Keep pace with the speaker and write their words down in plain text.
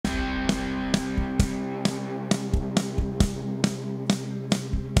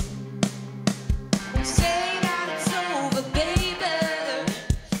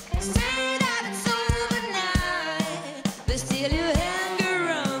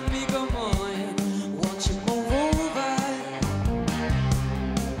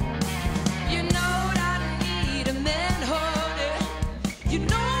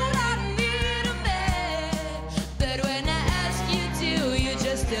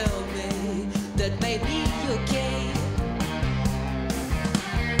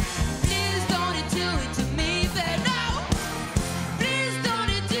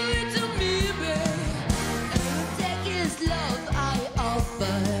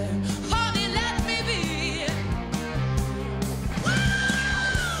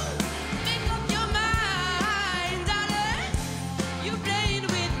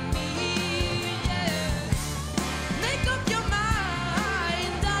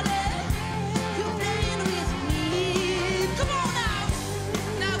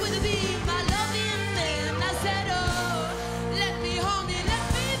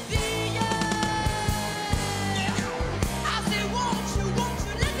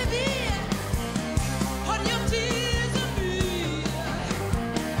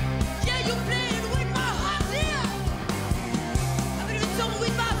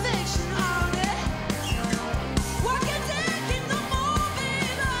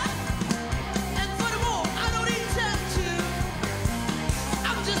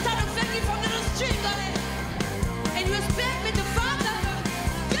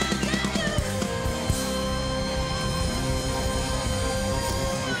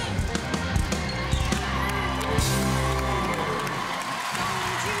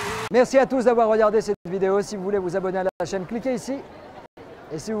Merci à tous d'avoir regardé cette vidéo. Si vous voulez vous abonner à la chaîne, cliquez ici.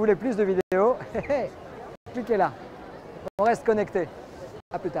 Et si vous voulez plus de vidéos, cliquez là. On reste connecté.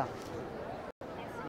 À plus tard.